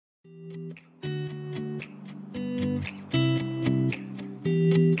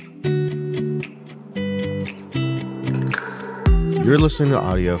You're listening to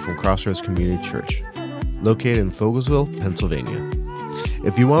audio from Crossroads Community Church, located in Fogelsville, Pennsylvania.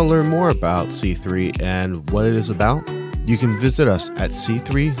 If you want to learn more about C3 and what it is about, you can visit us at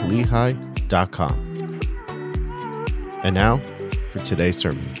c3lehigh.com. And now, for today's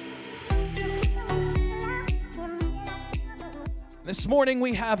sermon. This morning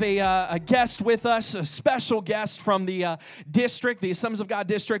we have a guest with us, a special guest from the district, the Assemblies of God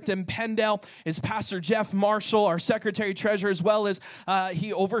district in Pendle, is Pastor Jeff Marshall, our secretary-treasurer, as well as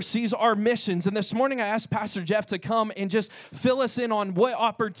he oversees our missions. And this morning I asked Pastor Jeff to come and just fill us in on what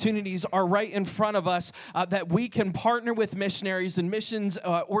opportunities are right in front of us that we can partner with missionaries and missions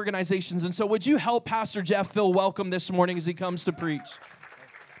organizations. And so would you help Pastor Jeff feel welcome this morning as he comes to preach?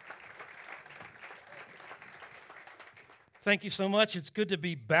 Thank you so much. It's good to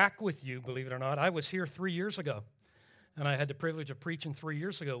be back with you, believe it or not. I was here 3 years ago, and I had the privilege of preaching 3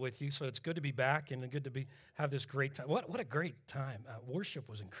 years ago with you, so it's good to be back and good to have this great time. What a great time. Worship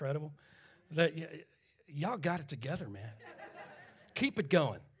was incredible. Y'all got it together, man. Keep it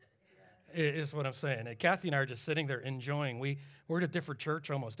going, is what I'm saying. And Kathy and I are just sitting there enjoying. We're at a different church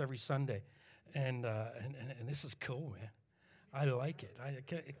almost every Sunday, and this is cool, man. I like it.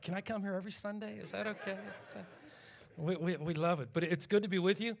 Can I come here every Sunday? Is that okay? We love it, but it's good to be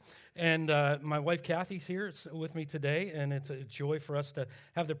with you, and my wife Kathy's here with me today, and it's a joy for us to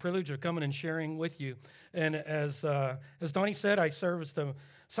have the privilege of coming and sharing with you. And as Donnie said, I serve as the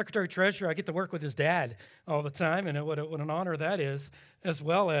secretary-treasurer. I get to work with his dad all the time, and what an honor that is, as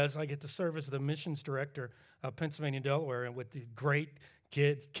well as I get to serve as the missions director of Pennsylvania and Delaware, and with the great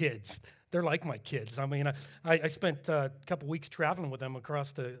kids. They're like my kids. I mean, I spent a couple weeks traveling with them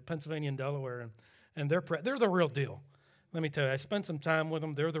across the Pennsylvania and Delaware, and they're the real deal. Let me tell you, I spent some time with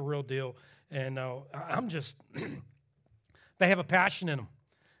them. They're the real deal. And I'm just, they have a passion in them.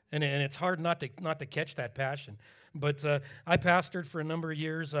 And it's hard not to catch that passion. But I pastored for a number of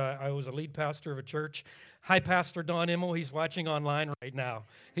years. I was a lead pastor of a church. Hi, Pastor Don Immel. He's watching online right now.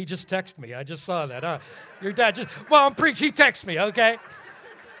 He just texted me. I just saw that. Your dad just, well, I'm preaching. He texted me, okay?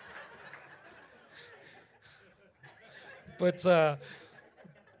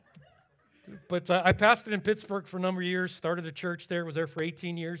 But I pastored in Pittsburgh for a number of years, started a church there, was there for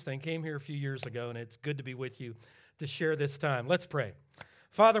 18 years, then came here a few years ago, and it's good to be with you to share this time. Let's pray.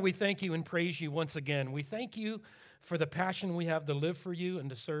 Father, we thank you and praise you once again. We thank you for the passion we have to live for you and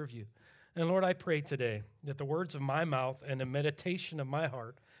to serve you. And Lord, I pray today that the words of my mouth and the meditation of my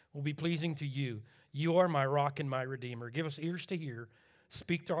heart will be pleasing to you. You are my rock and my redeemer. Give us ears to hear.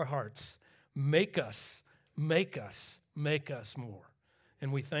 Speak to our hearts. Make us more.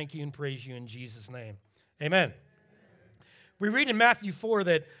 And we thank you and praise you in Jesus' name. Amen. We read in Matthew 4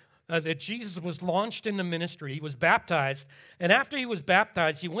 that Jesus was launched into ministry. He was baptized. And after he was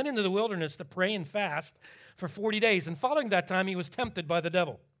baptized, he went into the wilderness to pray and fast for 40 days. And following that time, he was tempted by the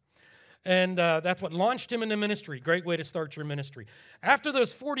devil. And that's what launched him into ministry. Great way to start your ministry. After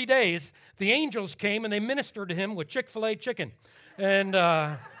those 40 days, the angels came and they ministered to him with Chick-fil-A chicken. And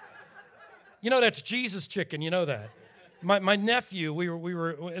that's Jesus chicken. You know that. My nephew, we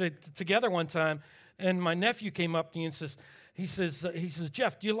were together one time, and my nephew came up to me and he says,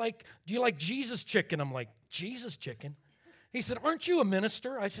 Jeff, do you like Jesus chicken? I'm like, Jesus chicken? He said, aren't you a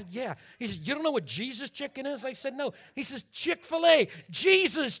minister? I said, yeah. He said, you don't know what Jesus chicken is? I said, no. He says, Chick-fil-A,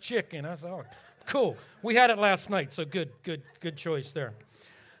 Jesus chicken. I said, oh, cool. We had it last night, so good choice there.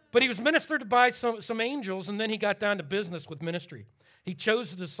 But he was ministered by some angels, and then he got down to business with ministry. He chose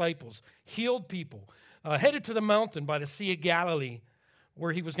the disciples, healed people, headed to the mountain by the Sea of Galilee,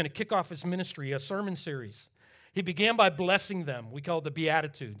 where he was going to kick off his ministry, a sermon series. He began by blessing them. We call it the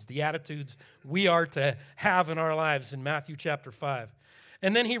Beatitudes, the attitudes we are to have in our lives in Matthew chapter 5.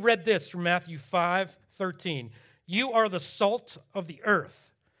 And then he read this from Matthew 5:13. You are the salt of the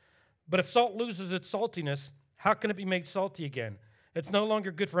earth. But if salt loses its saltiness, how can it be made salty again? It's no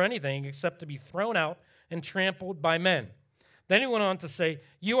longer good for anything except to be thrown out and trampled by men. Then he went on to say,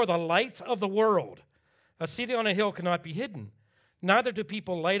 you are the light of the world. A city on a hill cannot be hidden. Neither do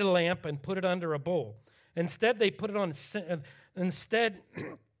people light a lamp and put it under a bowl. Instead, they put it on. Instead,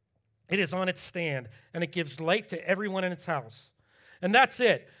 it is on its stand, and it gives light to everyone in its house. And that's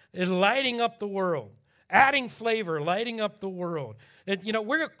it. It's lighting up the world, adding flavor, lighting up the world.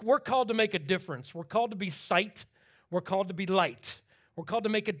 We're called to make a difference. We're called to be sight. We're called to be light. We're called to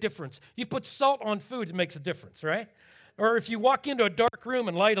make a difference. You put salt on food, it makes a difference, right? Or if you walk into a dark room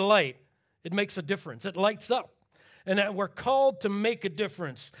and light a light, it makes a difference. It lights up. And we're called to make a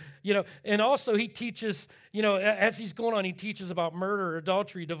difference. And also he teaches, as he's going on, he teaches about murder,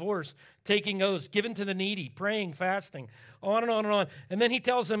 adultery, divorce, taking oaths, giving to the needy, praying, fasting, on and on and on. And then he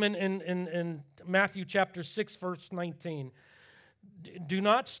tells them in Matthew chapter 6, verse 19, Do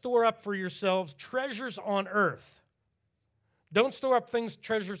not store up for yourselves treasures on earth. Don't store up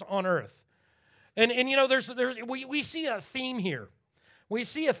treasures on earth. And you know, we see a theme here. We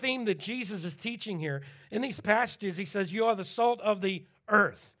see a theme that Jesus is teaching here. In these passages, he says, you are the salt of the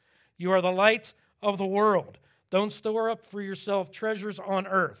earth. You are the light of the world. Don't store up for yourself treasures on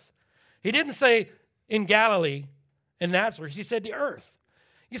earth. He didn't say in Galilee, in Nazareth. He said the earth.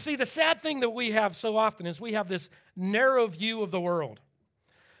 You see, the sad thing that we have so often is we have this narrow view of the world.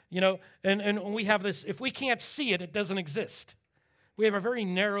 You know, and we have this, if we can't see it, it doesn't exist. We have a very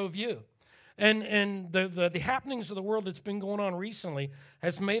narrow view. And the happenings of the world that's been going on recently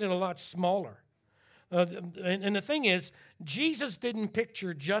has made it a lot smaller. And the thing is, Jesus didn't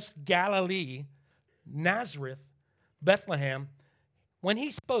picture just Galilee, Nazareth, Bethlehem. When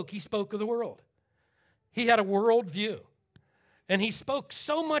he spoke of the world. He had a world view. And he spoke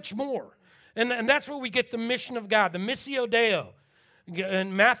so much more. And that's where we get the mission of God, the Missio Dei.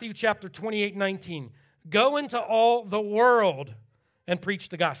 In Matthew chapter 28:19, go into all the world and preach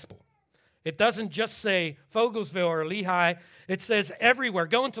the gospel. It doesn't just say Fogelsville or Lehigh. It says everywhere.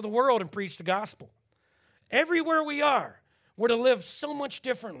 Go into the world and preach the gospel. Everywhere we are, we're to live so much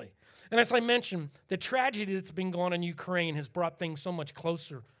differently. And as I mentioned, the tragedy that's been going on in Ukraine has brought things so much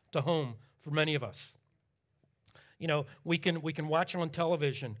closer to home for many of us. You know, we can watch on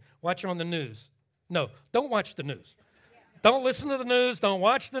television, watch on the news. No, don't watch the news. Don't listen to the news. Don't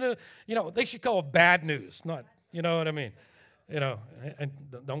watch the news. You know, they should call it bad news, not, you know what I mean? You know, and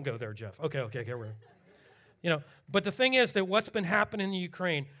don't go there, Jeff. Okay, here we are. You know, but the thing is that what's been happening in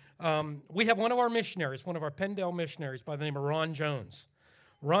Ukraine, we have one of our missionaries, one of our Pendle missionaries by the name of Ron Jones.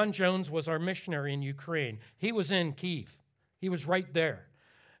 Ron Jones was our missionary in Ukraine. He was in Kyiv. He was right there.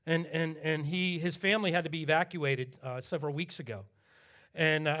 And his family had to be evacuated several weeks ago.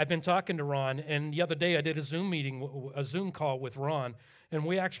 And I've been talking to Ron, and the other day I did a Zoom call with Ron, and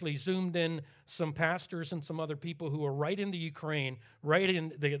we actually Zoomed in some pastors and some other people who were right in the Ukraine, right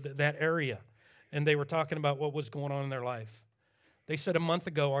in that area, and they were talking about what was going on in their life. They said a month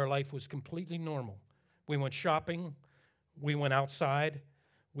ago our life was completely normal. We went shopping, we went outside,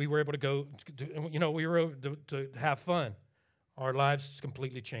 we were able to go, we were able to have fun. Our lives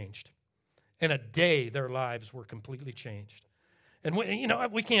completely changed. In a day, their lives were completely changed. And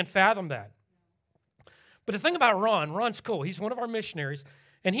we can't fathom that. But the thing about Ron's cool. He's one of our missionaries,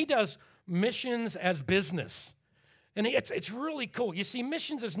 and he does missions as business. And it's really cool. You see,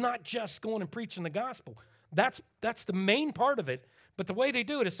 missions is not just going and preaching the gospel. That's the main part of it. But the way they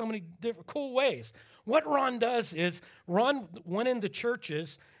do it is so many different cool ways. What Ron does is Ron went into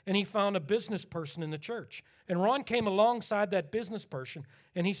churches, and he found a business person in the church. And Ron came alongside that business person,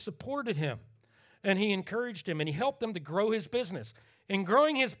 and he supported him. And he encouraged him, and he helped him to grow his business. In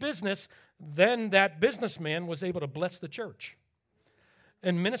growing his business, then that businessman was able to bless the church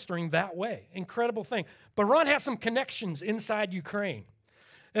and ministering that way. Incredible thing. But Ron has some connections inside Ukraine.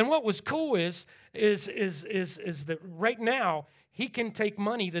 And what was cool is that right now, he can take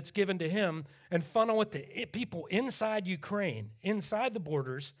money that's given to him and funnel it to people inside Ukraine, inside the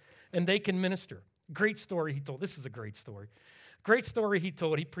borders, and they can minister. Great story he told. This is a great story. Great story he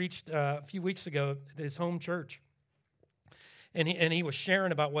told. He preached a few weeks ago at his home church. And he was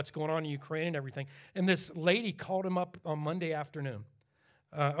sharing about what's going on in Ukraine and everything. And this lady called him up on Monday afternoon,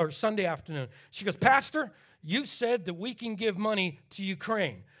 or Sunday afternoon. She goes, Pastor, you said that we can give money to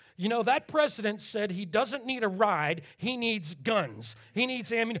Ukraine. You know, that president said he doesn't need a ride. He needs guns. He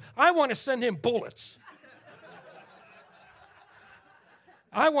needs ammunition. I want to send him bullets.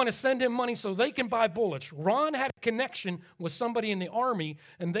 I want to send him money so they can buy bullets. Ron had a connection with somebody in the army,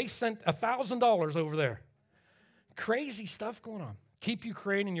 and they sent $1,000 over there. Crazy stuff going on. Keep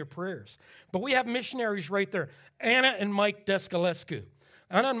Ukraine in your prayers. But we have missionaries right there. Anna and Mike Descalescu.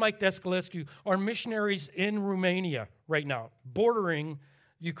 Anna and Mike Descalescu are missionaries in Romania right now, bordering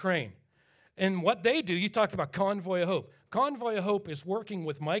Ukraine. And what they do, you talked about Convoy of Hope. Convoy of Hope is working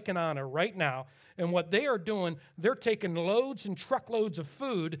with Mike and Anna right now, and what they are doing, they're taking loads and truckloads of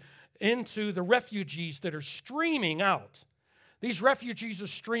food into the refugees that are streaming out. These refugees are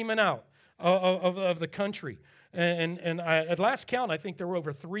streaming out of the country. And at last count, I think there were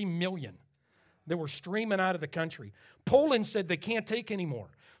over 3 million that were streaming out of the country. Poland said they can't take any more.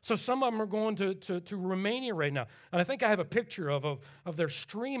 So some of them are going to Romania right now. And I think I have a picture of their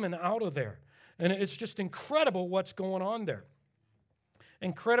streaming out of there. And it's just incredible what's going on there.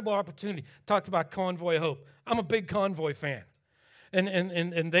 Incredible opportunity. Talked about Convoy of Hope. I'm a big Convoy fan.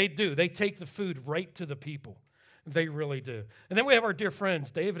 And they do. They take the food right to the people. They really do. And then we have our dear friends,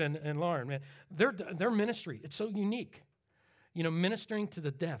 David and Lauren. Man, their ministry, it's so unique. You know, ministering to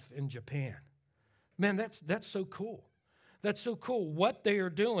the deaf in Japan. Man, that's so cool. That's so cool what they are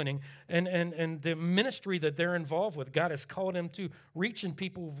doing and the ministry that they're involved with. God has called them to reaching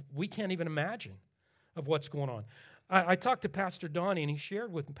people we can't even imagine of what's going on. I talked to Pastor Donnie, and he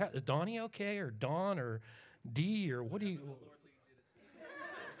shared with me, is Donnie okay, or Don, or D, or what do you...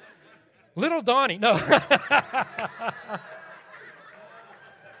 Little Donnie, no.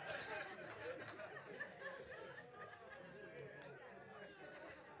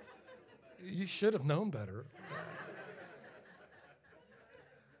 You should have known better.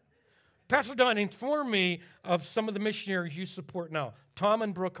 Pastor Don, inform me of some of the missionaries you support now. Tom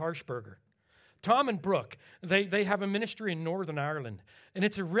and Brooke Harshberger. Tom and Brooke, they have a ministry in Northern Ireland, and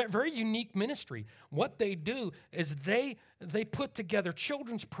it's a very unique ministry. What they do is they put together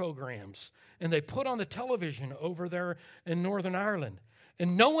children's programs, and they put on the television over there in Northern Ireland.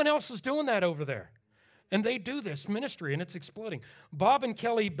 And no one else is doing that over there. And they do this ministry, and it's exploding. Bob and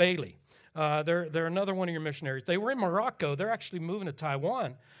Kelly Bailey, they're another one of your missionaries. They were in Morocco. They're actually moving to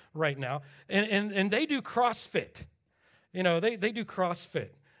Taiwan right now. And they do CrossFit. You know, they do CrossFit.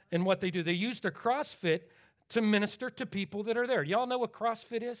 And what they do, they use their CrossFit to minister to people that are there. Y'all know what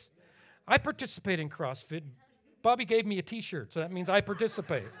CrossFit is? I participate in CrossFit. Bobby gave me a T-shirt, so that means I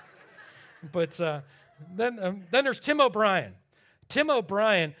participate. But then there's Tim O'Brien. Tim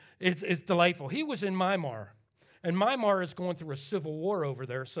O'Brien is delightful. He was in Myanmar, and Myanmar is going through a civil war over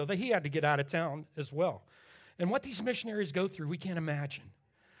there, so that he had to get out of town as well. And what these missionaries go through, we can't imagine.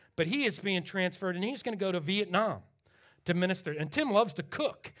 But he is being transferred, and he's going to go to Vietnam to minister. And Tim loves to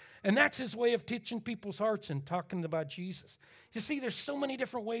cook, and that's his way of teaching people's hearts and talking about Jesus. You see, there's so many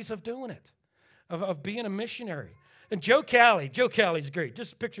different ways of doing it, of being a missionary. And Joe Callie's great.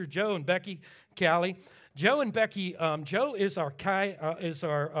 Just picture Joe and Becky Callie. Joe and Becky, Joe is our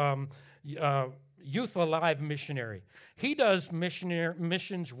Youth Alive missionary. He does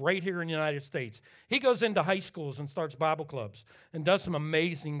missions right here in the United States. He goes into high schools and starts Bible clubs and does some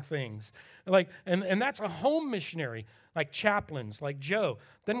amazing things. And that's a home missionary, like chaplains, like Joe.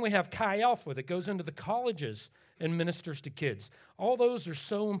 Then we have Kai Alpha that goes into the colleges and ministers to kids. All those are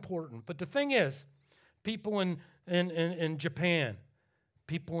so important. But the thing is, people in Japan,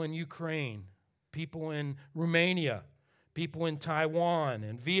 people in Ukraine, people in Romania, people in Taiwan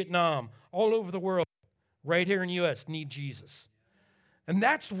and Vietnam, all over the world, right here in the U.S., need Jesus. And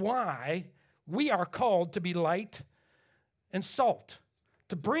that's why we are called to be light and salt,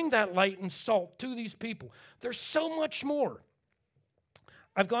 to bring that light and salt to these people. There's so much more.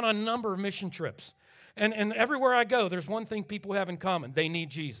 I've gone on a number of mission trips, and everywhere I go, there's one thing people have in common. They need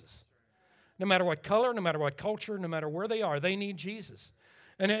Jesus. No matter what color, no matter what culture, no matter where they are, they need Jesus.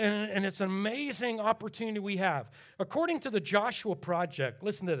 And it's an amazing opportunity we have. According to the Joshua Project,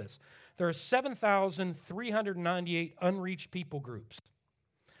 listen to this, there are 7,398 unreached people groups.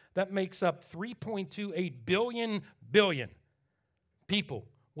 That makes up 3.28 billion people,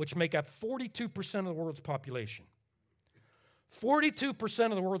 which make up 42% of the world's population. 42%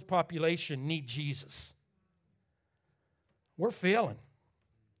 of the world's population need Jesus. We're failing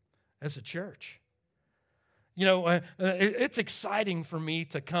as a church. You know, it's exciting for me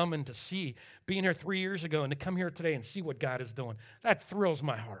to come and to see, being here 3 years ago, and to come here today and see what God is doing. That thrills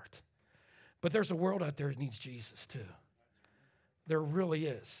my heart. But there's a world out there that needs Jesus too. There really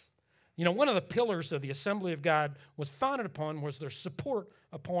is. You know, one of the pillars of the Assembly of God was founded upon was their support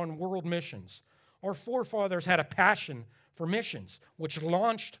upon world missions. Our forefathers had a passion for missions, which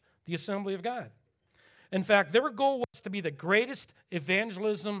launched the Assembly of God. In fact, their goal was to be the greatest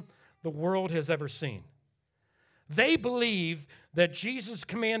evangelism the world has ever seen. They believe that Jesus'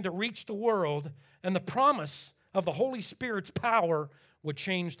 command to reach the world and the promise of the Holy Spirit's power would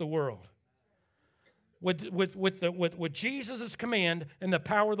change the world. With Jesus' command and the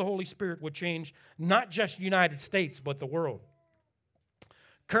power of the Holy Spirit would change not just the United States, but the world.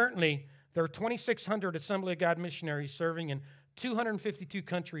 Currently, there are 2,600 Assembly of God missionaries serving in 252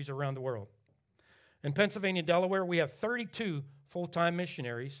 countries around the world. In Pennsylvania and Delaware, we have 32 full-time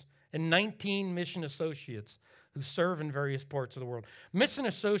missionaries and 19 mission associates who serve in various parts of the world. Mission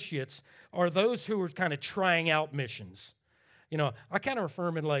associates are those who are kind of trying out missions. You know, I kind of refer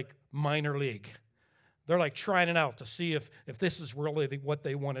them in like minor league. They're like trying it out to see if this is really what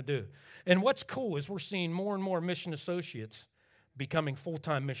they want to do. And what's cool is we're seeing more and more mission associates becoming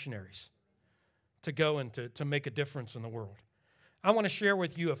full-time missionaries to go and to make a difference in the world. I want to share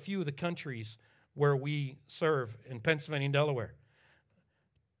with you a few of the countries where we serve in Pennsylvania and Delaware.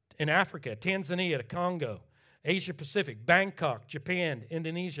 In Africa, Tanzania, the Congo, Asia Pacific, Bangkok, Japan,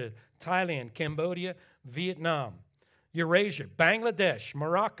 Indonesia, Thailand, Cambodia, Vietnam, Eurasia, Bangladesh,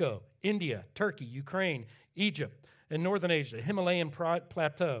 Morocco, India, Turkey, Ukraine, Egypt, and Northern Asia, the Himalayan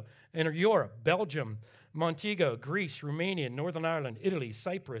Plateau, and Europe, Belgium, Montego, Greece, Romania, Northern Ireland, Italy,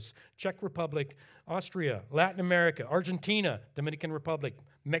 Cyprus, Czech Republic, Austria, Latin America, Argentina, Dominican Republic,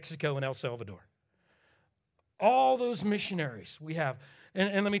 Mexico, and El Salvador. All those missionaries we have.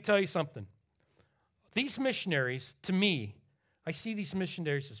 And let me tell you something. These missionaries, to me, I see these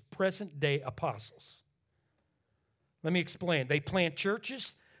missionaries as present-day apostles. Let me explain. They plant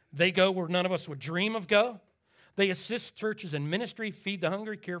churches. They go where none of us would dream of go. They assist churches in ministry, feed the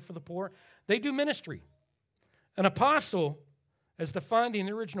hungry, care for the poor. They do ministry. An apostle, as defined in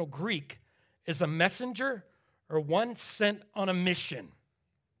the original Greek, is a messenger or one sent on a mission.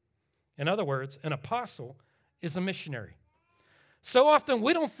 In other words, an apostle is a missionary. So often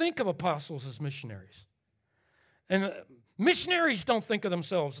we don't think of apostles as missionaries. And missionaries don't think of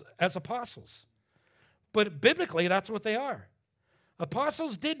themselves as apostles. But biblically, that's what they are.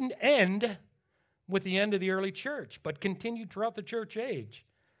 Apostles didn't end with the end of the early church, but continued throughout the church age,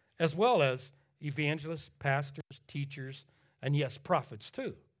 as well as evangelists, pastors, teachers, and yes, prophets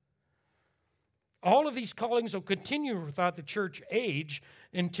too. All of these callings will continue throughout the church age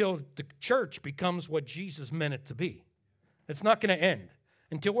until the church becomes what Jesus meant it to be. It's not going to end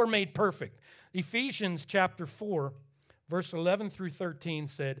until we're made perfect. Ephesians chapter 4, verse 11 through 13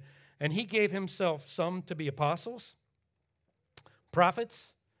 said, "And he gave himself some to be apostles,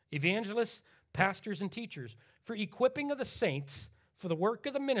 prophets, evangelists, pastors, and teachers, for equipping of the saints, for the work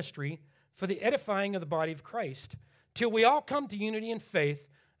of the ministry, for the edifying of the body of Christ, till we all come to unity in faith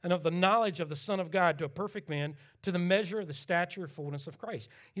and of the knowledge of the Son of God, to a perfect man, to the measure of the stature and fullness of Christ."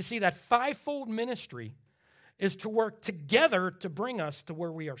 You see, that fivefold ministry is to work together to bring us to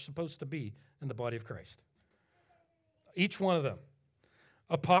where we are supposed to be in the body of Christ. Each one of them.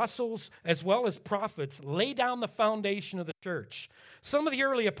 Apostles as well as prophets lay down the foundation of the church. Some of the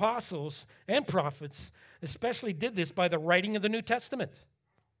early apostles and prophets especially did this by the writing of the New Testament.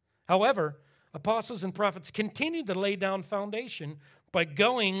 However, apostles and prophets continued to lay down foundation by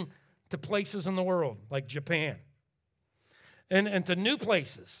going to places in the world like Japan and to new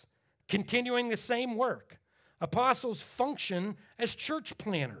places, continuing the same work. Apostles function as church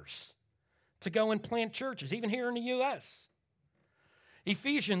planners to go and plant churches, even here in the U.S.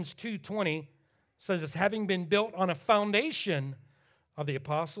 Ephesians 2:20 says it's having been built on a foundation of the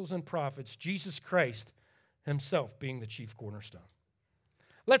apostles and prophets, Jesus Christ himself being the chief cornerstone.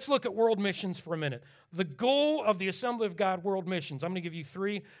 Let's look at world missions for a minute. The goal of the Assembly of God World Missions, I'm going to give you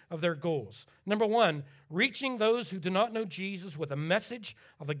 3 of their goals. Number 1, reaching those who do not know Jesus with a message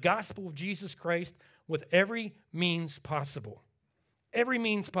of the gospel of Jesus Christ with every means possible. Every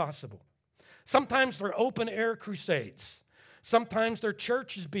means possible. Sometimes they're open-air crusades. Sometimes their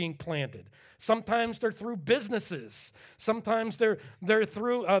church is being planted. Sometimes they're through businesses. Sometimes they're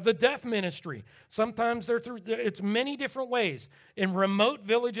through the deaf ministry. Sometimes they're through, it's many different ways in remote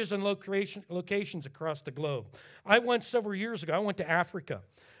villages and locations across the globe. I went several years ago, I went to Africa,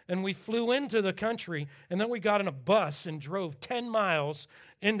 and we flew into the country, and then we got in a bus and drove 10 miles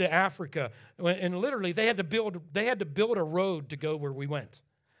into Africa. And literally, they had to build a road to go where we went.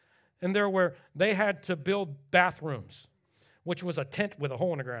 And they had to build bathrooms, which was a tent with a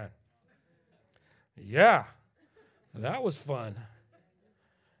hole in the ground. Yeah, that was fun.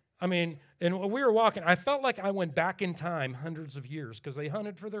 I mean, and when we were walking, I felt like I went back in time hundreds of years because they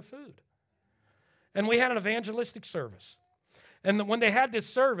hunted for their food. And we had an evangelistic service. And when they had this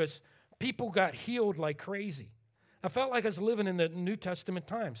service, people got healed like crazy. I felt like I was living in the New Testament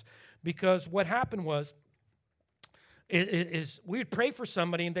times because what happened was, we would pray for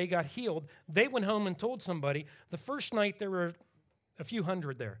somebody and they got healed. They went home and told somebody. The first night there were a few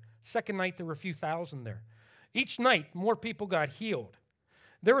hundred there. Second night there were a few thousand there. Each night more people got healed.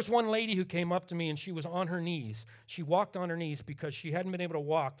 There was one lady who came up to me and she was on her knees. She walked on her knees because she hadn't been able to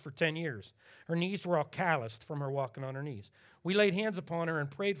walk for 10 years. Her knees were all calloused from her walking on her knees. We laid hands upon her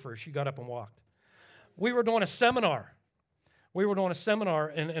and prayed for her. She got up and walked. We were doing a seminar.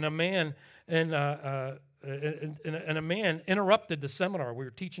 And a man interrupted the seminar. We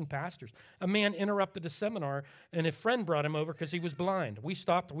were teaching pastors. A man interrupted the seminar, and a friend brought him over because he was blind. We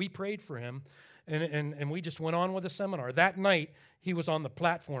stopped, we prayed for him, and we just went on with the seminar. That night, he was on the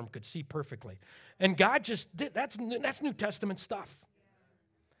platform, could see perfectly. And God just did, that's New Testament stuff.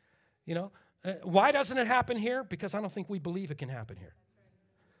 You know, why doesn't it happen here? Because I don't think we believe it can happen here.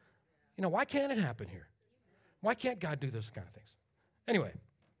 You know, why can't it happen here? Why can't God do those kind of things? Anyway,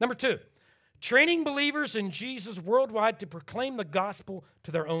 number 2. Training believers in Jesus worldwide to proclaim the gospel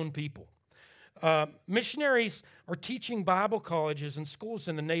to their own people. Missionaries are teaching Bible colleges and schools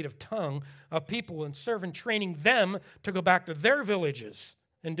in the native tongue of people and serving, training them to go back to their villages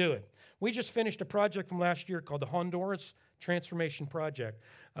and do it. We just finished a project from last year called the Honduras Transformation Project.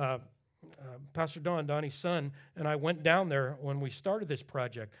 Pastor Donnie's son, and I went down there when we started this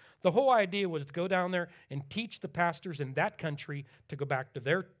project. The whole idea was to go down there and teach the pastors in that country to go back to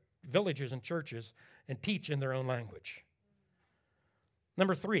their villages and churches and teach in their own language.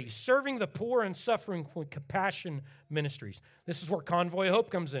 Number 3, serving the poor and suffering with compassion ministries. This is where Convoy of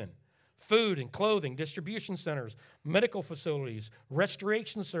Hope comes in. Food and clothing, distribution centers, medical facilities,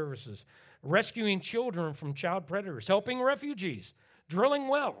 restoration services, rescuing children from child predators, helping refugees, drilling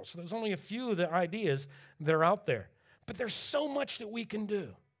wells. There's only a few of the ideas that are out there. But there's so much that we can do.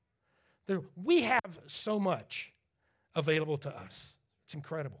 We have so much available to us. It's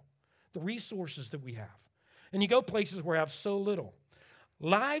incredible. The resources that we have. And you go places where we have so little.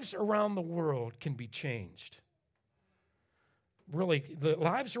 Lives around the world can be changed. Really, the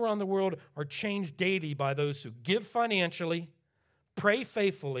lives around the world are changed daily by those who give financially, pray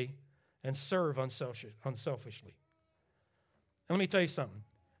faithfully, and serve unselfishly. And let me tell you something.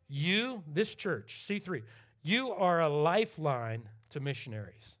 You, this church, C3, you are a lifeline to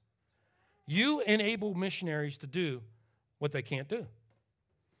missionaries. You enable missionaries to do what they can't do.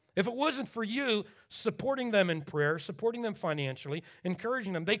 If it wasn't for you supporting them in prayer, supporting them financially,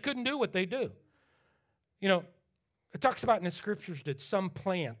 encouraging them, they couldn't do what they do. You know, it talks about in the scriptures that some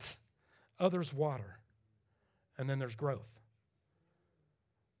plant, others water, and then there's growth.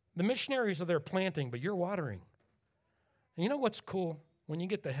 The missionaries are there planting, but you're watering. And you know what's cool? When you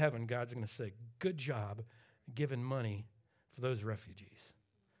get to heaven, God's going to say, good job giving money for those refugees.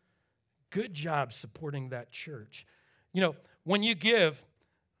 Good job supporting that church. You know, when you give,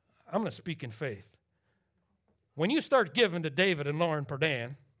 I'm going to speak in faith. When you start giving to David and Lauren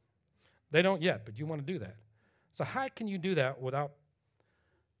Perdan, they don't yet, but you want to do that. So how can you do that without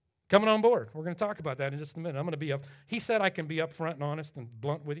coming on board? We're going to talk about that in just a minute. I'm going to be up. He said I can be upfront and honest and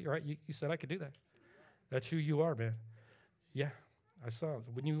blunt with you, right? You said I could do that. That's who you are, man. Yeah, I saw it.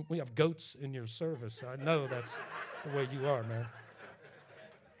 When we have goats in your service, I know that's the way you are, man.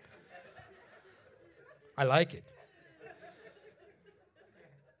 I like it.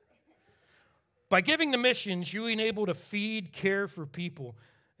 By giving to missions, you enable to feed, care for people,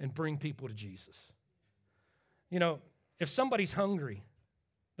 and bring people to Jesus. You know, if somebody's hungry,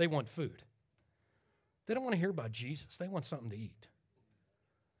 they want food. They don't want to hear about Jesus. They want something to eat.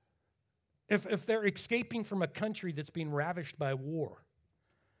 If they're escaping from a country that's being ravished by war,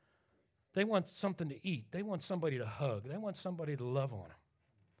 they want something to eat. They want somebody to hug. They want somebody to love on them.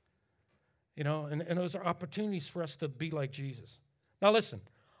 You know, and those are opportunities for us to be like Jesus. Now listen,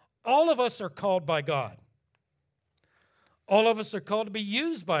 all of us are called by God. All of us are called to be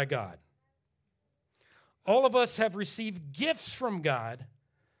used by God. All of us have received gifts from God,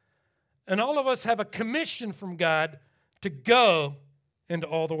 and all of us have a commission from God to go into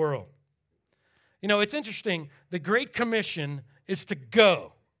all the world. You know, it's interesting. The Great Commission is to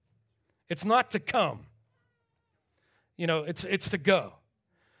go. It's not to come. You know, it's to go.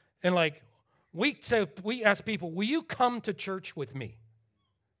 And like, we ask people, will you come to church with me?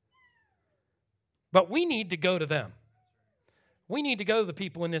 But we need to go to them. We need to go to the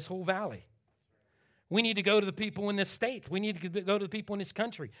people in this whole valley. We need to go to the people in this state. We need to go to the people in this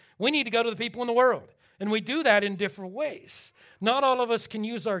country. We need to go to the people in the world. And we do that in different ways. Not all of us can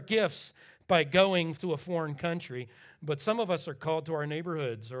use our gifts by going to a foreign country, but some of us are called to our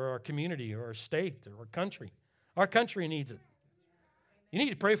neighborhoods or our community or our state or our country. Our country needs it. You need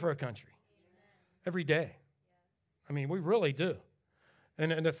to pray for our country every day. I mean, we really do.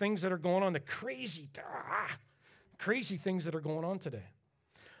 And the things that are going on, the crazy things that are going on today.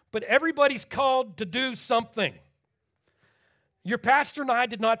 But everybody's called to do something. Your pastor and I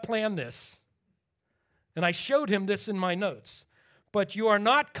did not plan this. And I showed him this in my notes. But you are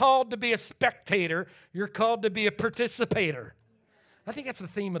not called to be a spectator. You're called to be a participator. I think that's the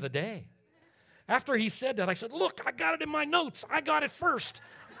theme of the day. After he said that, I said, look, I got it in my notes. I got it first.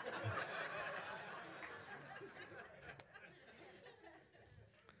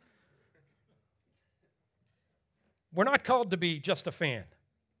 We're not called to be just a fan.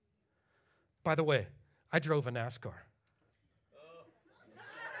 By the way, I drove a NASCAR.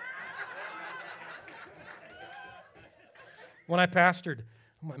 When I pastored,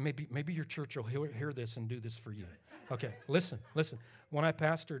 maybe your church will hear this and do this for you. Okay, listen. When I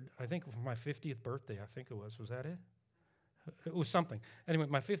pastored, I think for my 50th birthday, was that it? It was something. Anyway,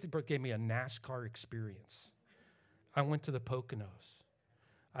 my 50th birthday gave me a NASCAR experience. I went to the Poconos.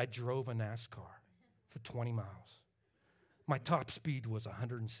 I drove a NASCAR for 20 miles. My top speed was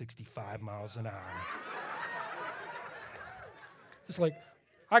 165 miles an hour. It's like,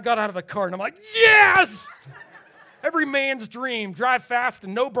 I got out of the car and I'm like, yes! Every man's dream, drive fast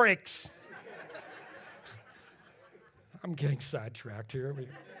and no brakes. I'm getting sidetracked here.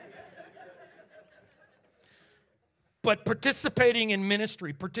 but participating in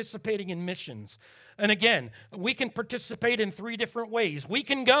ministry, participating in missions. And again, we can participate in 3 different ways. We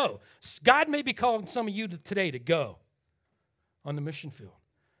can go. God may be calling some of you today to go on the mission field.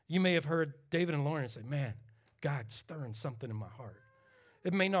 You may have heard David and Lauren say, man, God's stirring something in my heart.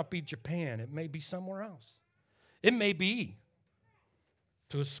 It may not be Japan. It may be somewhere else. It may be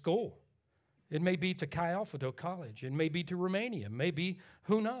to a school. It may be to Chi Alpha Tau College. It may be to Romania. It may be,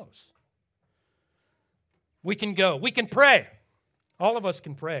 who knows? We can go. We can pray. All of us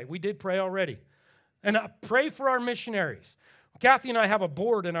can pray. We did pray already. And pray for our missionaries. Kathy and I have a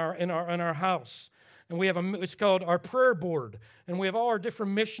board in our house. And we have it's called our prayer board. And we have all our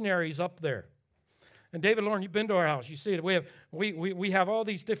different missionaries up there. And David, Lauren, you've been to our house. You see it. We have all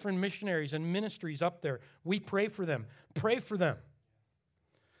these different missionaries and ministries up there. We pray for them. Pray for them.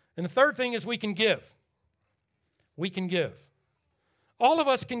 And the third thing is we can give. We can give. All of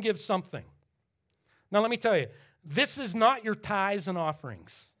us can give something. Now, let me tell you, this is not your tithes and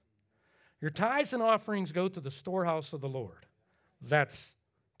offerings. Your tithes and offerings go to the storehouse of the Lord. That's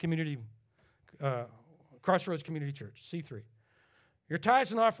Crossroads Community Church, C3. Your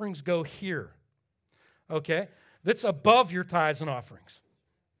tithes and offerings go here. Okay? That's above your tithes and offerings.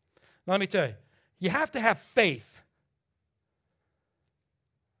 Now, let me tell you, you have to have faith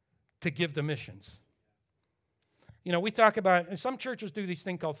to give to missions. You know, we talk about, and some churches do these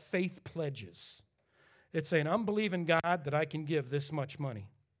thing called faith pledges. It's saying, I'm believing God that I can give this much money.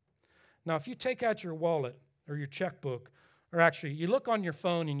 Now, if you take out your wallet or your checkbook, or actually you look on your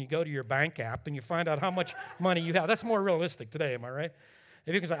phone and you go to your bank app and you find out how much money you have, that's more realistic today, am I right?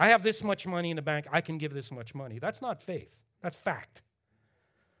 If you can say, I have this much money in the bank, I can give this much money. That's not faith. That's fact.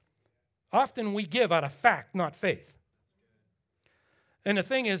 Often we give out of fact, not faith. And the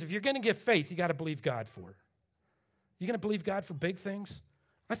thing is, if you're going to give faith, you got to believe God for it. You going to believe God for big things?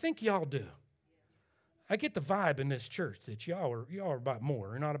 I think y'all do. I get the vibe in this church that y'all are about more.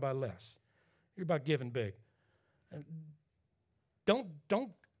 You're not about less. You're about giving big.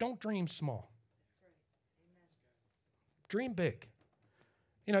 Don't dream small. Dream big.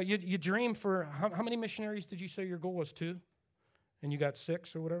 You know, you dream for, how many missionaries did you say your goal was 2? And you got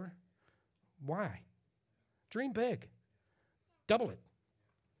 6 or whatever? Why? Dream big. Double it.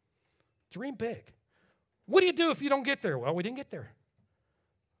 Dream big. What do you do if you don't get there? Well, we didn't get there.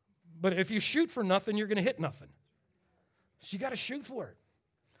 But if you shoot for nothing, you're going to hit nothing. So you got to shoot for it.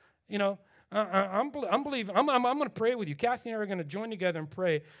 You know, I'm going to pray with you. Kathy and I are going to join together and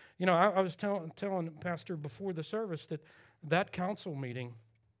pray. You know, I was telling Pastor before the service that council meeting,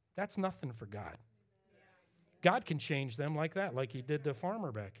 that's nothing for God. God can change them like that, like he did the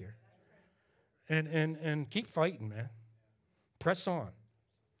farmer back here. And keep fighting, man. Press on.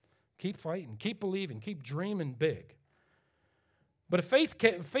 Keep fighting. Keep believing. Keep dreaming big. But a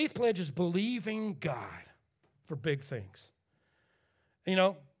faith pledge is believing God for big things. You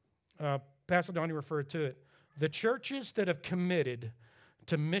know, Pastor Donnie referred to it. The churches that have committed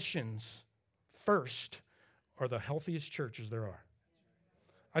to missions first are the healthiest churches there are.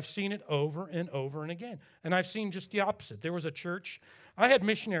 I've seen it over and over and again. And I've seen just the opposite. There was a church, I had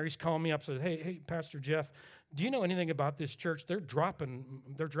missionaries call me up and say, hey, Pastor Jeff, do you know anything about this church? They're dropping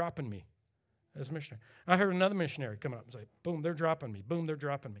me as a missionary. I heard another missionary come up and say, boom, they're dropping me. Boom, they're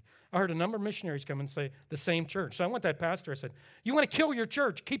dropping me. I heard a number of missionaries come and say the same church. So I went to that pastor, I said, you want to kill your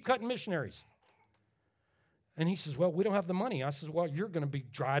church? Keep cutting missionaries. And he says, well, we don't have the money. I says, well, you're going to be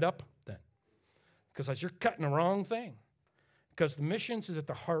dried up then because you're cutting the wrong thing. Because the missions is at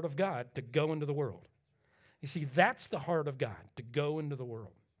the heart of God to go into the world. You see, that's the heart of God, to go into the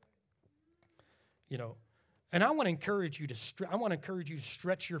world. You know, and I want to encourage you to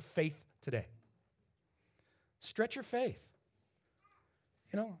stretch your faith today. Stretch your faith.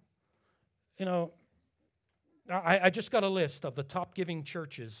 You know, I just got a list of the top giving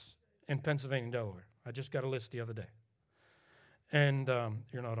churches in Pennsylvania and Delaware. I just got a list the other day. And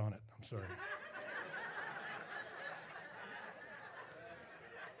you're not on it. I'm sorry.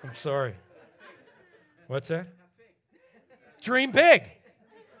 I'm sorry. What's that? Dream big.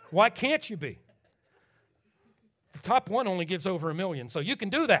 Why can't you be? The top one only gives over $1 million, so you can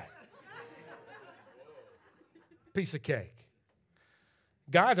do that. Piece of cake.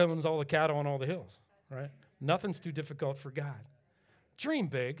 God owns all the cattle on all the hills, right? Nothing's too difficult for God. Dream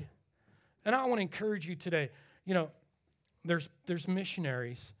big. And I want to encourage you today, you know, there's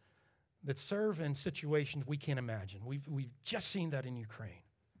missionaries that serve in situations we can't imagine. We've just seen that in Ukraine.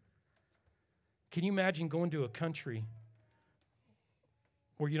 Can you imagine going to a country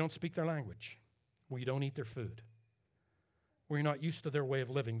where you don't speak their language, where you don't eat their food, where you're not used to their way of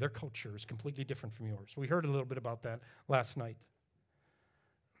living? Their culture is completely different from yours. We heard a little bit about that last night.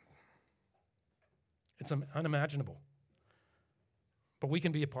 It's unimaginable. but we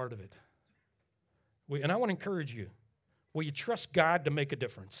can be a part of it. And I want to encourage you. Will you trust God to make a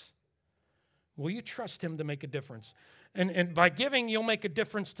difference? Will you trust Him to make a difference? And by giving, you'll make a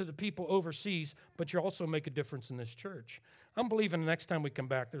difference to the people overseas, but you'll also make a difference in this church. I'm believing the next time we come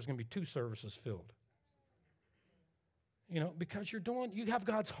back, there's going to be 2 services filled. Because you have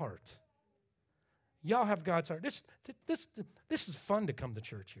God's heart. Y'all have God's heart. This is fun to come to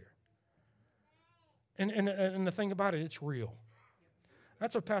church here. And the thing about it, it's real.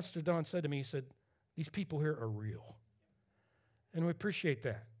 That's what Pastor Don said to me. He said, these people here are real. And we appreciate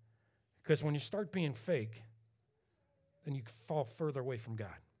that. Because when you start being fake, then you fall further away from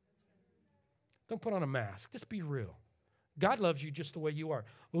God. Don't put on a mask. Just be real. God loves you just the way you are.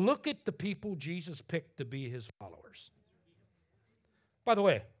 Look at the people Jesus picked to be His followers. By the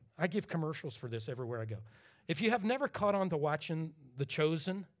way, I give commercials for this everywhere I go. If you have never caught on to watching The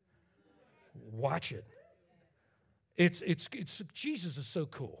Chosen, watch it. It's Jesus is so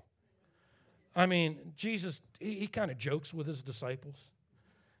cool. I mean, Jesus, he kind of jokes with His disciples.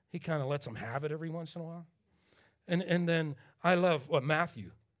 He kind of lets them have it every once in a while. And then I love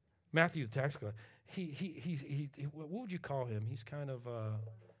Matthew the tax collector. He what would you call him? He's kind of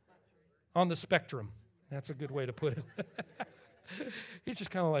on the spectrum. That's a good way to put it. He's just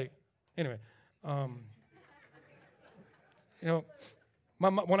kind of like, anyway.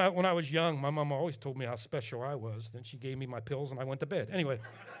 When I was young, my mom always told me how special I was. Then she gave me my pills and I went to bed. Anyway.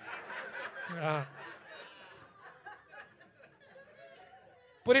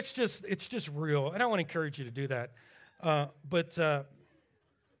 But it's just real, and I want to encourage you to do that. But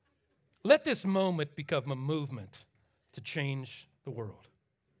let this moment become a movement to change the world.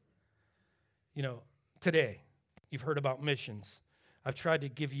 Today, you've heard about missions. I've tried to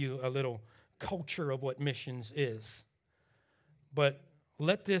give you a little culture of what missions is. But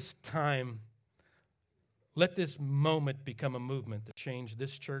let this moment become a movement to change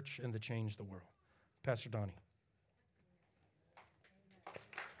this church and to change the world. Pastor Donnie.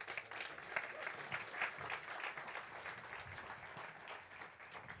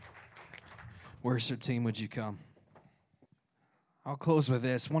 Worship team, would you come? I'll close with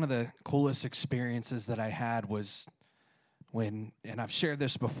this. One of the coolest experiences that I had was and I've shared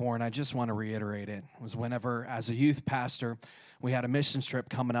this before, and I just want to reiterate it, was whenever, as a youth pastor, we had a mission trip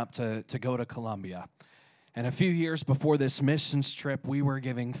coming up to go to Colombia. And a few years before this missions trip, we were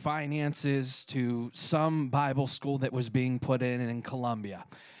giving finances to some Bible school that was being put in Colombia.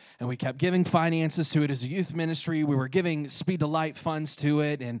 And we kept giving finances to it as a youth ministry. We were giving Speed to Light funds to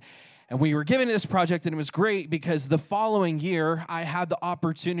it, and we were given this project, and it was great because the following year, I had the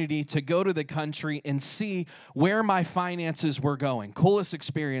opportunity to go to the country and see where my finances were going. Coolest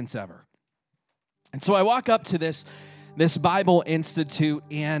experience ever. And so I walk up to this Bible Institute,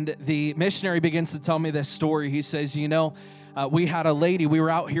 and the missionary begins to tell me this story. He says, we had a lady, we were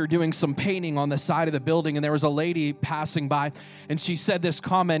out here doing some painting on the side of the building, and there was a lady passing by, and she said this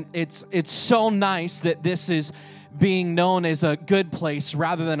comment, it's so nice that this is being known as a good place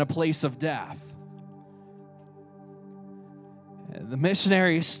rather than a place of death. The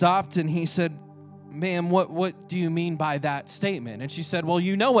missionary stopped and he said, ma'am, what do you mean by that statement? And she said, well,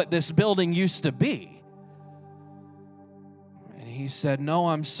 you know what this building used to be. And he said, no,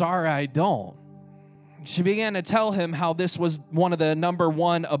 I'm sorry, I don't. She began to tell him how this was one of the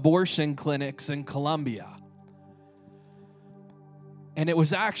 #1 abortion clinics in Colombia. And it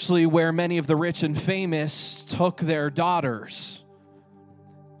was actually where many of the rich and famous took their daughters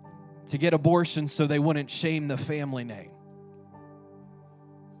to get abortions so they wouldn't shame the family name.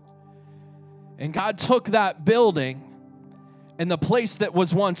 And God took that building, and the place that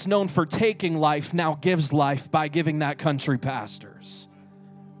was once known for taking life now gives life by giving that country pastors.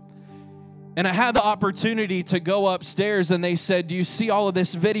 And I had the opportunity to go upstairs, and they said, do you see all of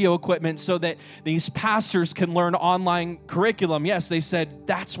this video equipment so that these pastors can learn online curriculum? Yes, they said,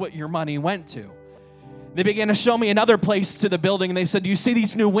 that's what your money went to. They began to show me another place to the building, and they said, do you see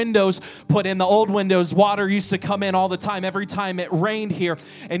these new windows put in? The old windows, water used to come in all the time, every time it rained here,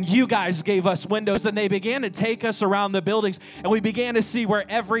 and you guys gave us windows. And they began to take us around the buildings, and we began to see where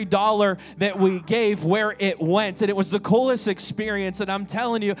every dollar that we gave, where it went. And it was the coolest experience. And I'm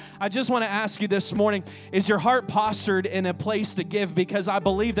telling you, I just want to ask you this morning, is your heart postured in a place to give? Because I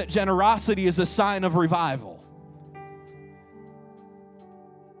believe that generosity is a sign of revival.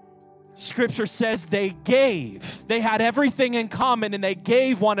 Scripture says they gave. They had everything in common, and they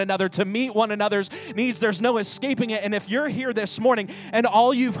gave one another to meet one another's needs. There's no escaping it. And if you're here this morning and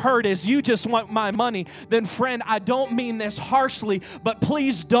all you've heard is you just want my money, then friend, I don't mean this harshly, but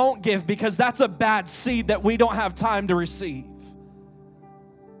please don't give, because that's a bad seed that we don't have time to receive.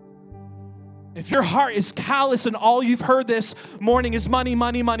 If your heart is callous and all you've heard this morning is money,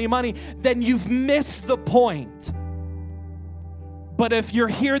 money, money, money, then you've missed the point. But if you're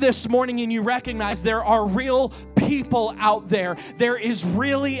here this morning and you recognize there are real people out there, there is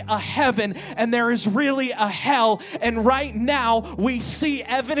really a heaven and there is really a hell. And right now, we see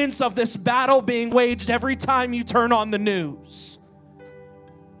evidence of this battle being waged every time you turn on the news.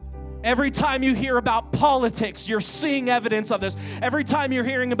 Every time you hear about politics, you're seeing evidence of this. Every time you're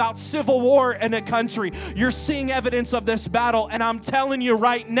hearing about civil war in a country, you're seeing evidence of this battle. And I'm telling you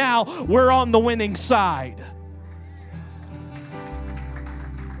right now, we're on the winning side.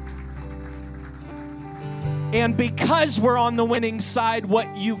 And because we're on the winning side,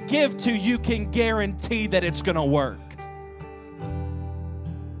 what you give to, you can guarantee that it's going to work.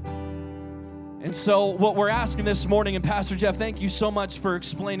 And so what we're asking this morning, and Pastor Jeff, thank you so much for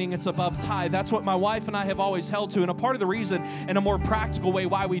explaining it's above tithe. That's what my wife and I have always held to. And a part of the reason, in a more practical way,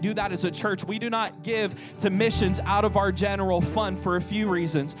 why we do that as a church, we do not give to missions out of our general fund for a few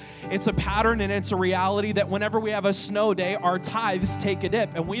reasons. It's a pattern and it's a reality that whenever we have a snow day, our tithes take a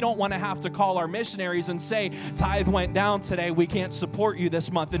dip. And we don't want to have to call our missionaries and say, tithe went down today, we can't support you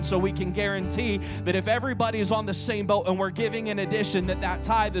this month. And so we can guarantee that if everybody is on the same boat and we're giving in addition, that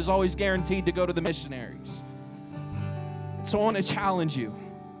tithe is always guaranteed to go to the missionaries. So I want to challenge you.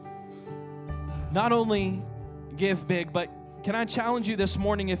 Not only give big, but can I challenge you this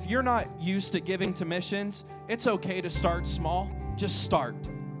morning, if you're not used to giving to missions, it's okay to start small. Just start.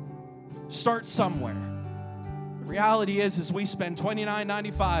 Start somewhere. The reality is we spend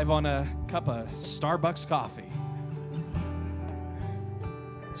 $29.95 on a cup of Starbucks coffee.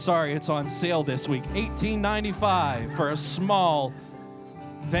 Sorry, it's on sale this week. $18.95 for a small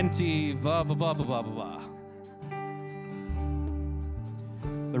venti, blah, blah, blah, blah, blah, blah, blah.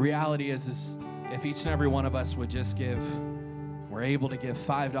 The reality is if each and every one of us would just we're able to give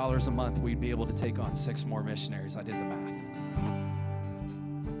 $5 a month, we'd be able to take on 6 more missionaries. I did the math.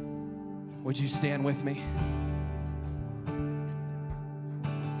 Would you stand with me?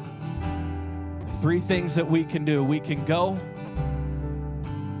 3 things that we can do. We can go,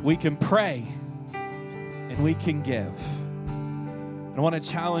 we can pray, and we can give. I want to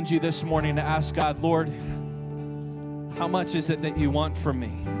challenge you this morning to ask God, Lord, how much is it that you want from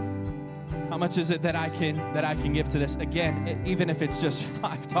me? How much is it that I can give to this? Again, even if it's just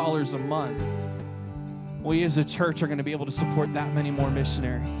 $5 a month, we as a church are going to be able to support that many more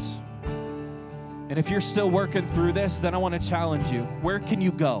missionaries. And if you're still working through this, then I want to challenge you. Where can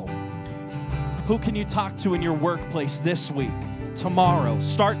you go? Who can you talk to in your workplace this week, tomorrow?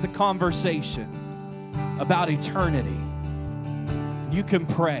 Start the conversation about eternity. You can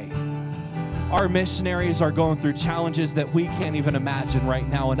pray. Our missionaries are going through challenges that we can't even imagine right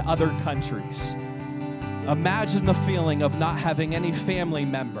now in other countries. Imagine the feeling of not having any family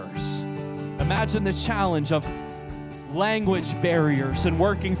members. Imagine the challenge of language barriers and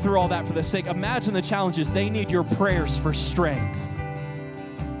working through all that for the sake. Imagine the challenges. They need your prayers for strength.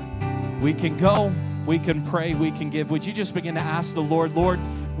 We can go, we can pray, we can give. Would you just begin to ask the Lord,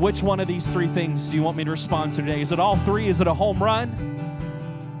 which one of these 3 things do you want me to respond to today? Is it all 3? Is it a home run?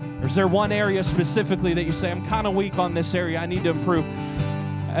 Or is there one area specifically that you say, I'm kind of weak on this area, I need to improve?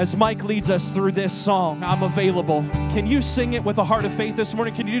 As Mike leads us through this song, I'm available. Can you sing it with a heart of faith this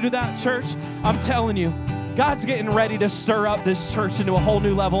morning? Can you do that, church? I'm telling you, God's getting ready to stir up this church into a whole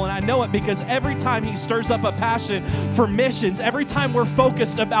new level, and I know it because every time He stirs up a passion for missions, every time we're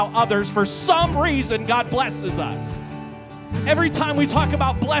focused about others, for some reason, God blesses us. Every time we talk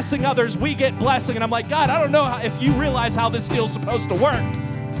about blessing others, we get blessing, and I'm like, God, I don't know if you realize how this deal's supposed to work.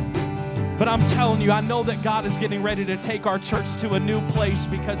 But I'm telling you, I know that God is getting ready to take our church to a new place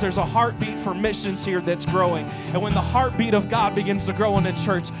because there's a heartbeat for missions here that's growing. And when the heartbeat of God begins to grow in a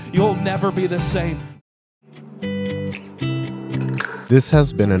church, you'll never be the same. This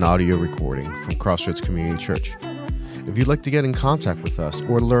has been an audio recording from Crossroads Community Church. If you'd like to get in contact with us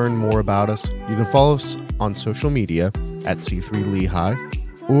or learn more about us, you can follow us on social media at C3 Lehigh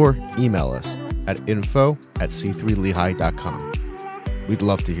or email us at info@c3lehigh.com. We'd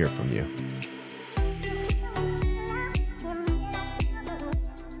love to hear from you.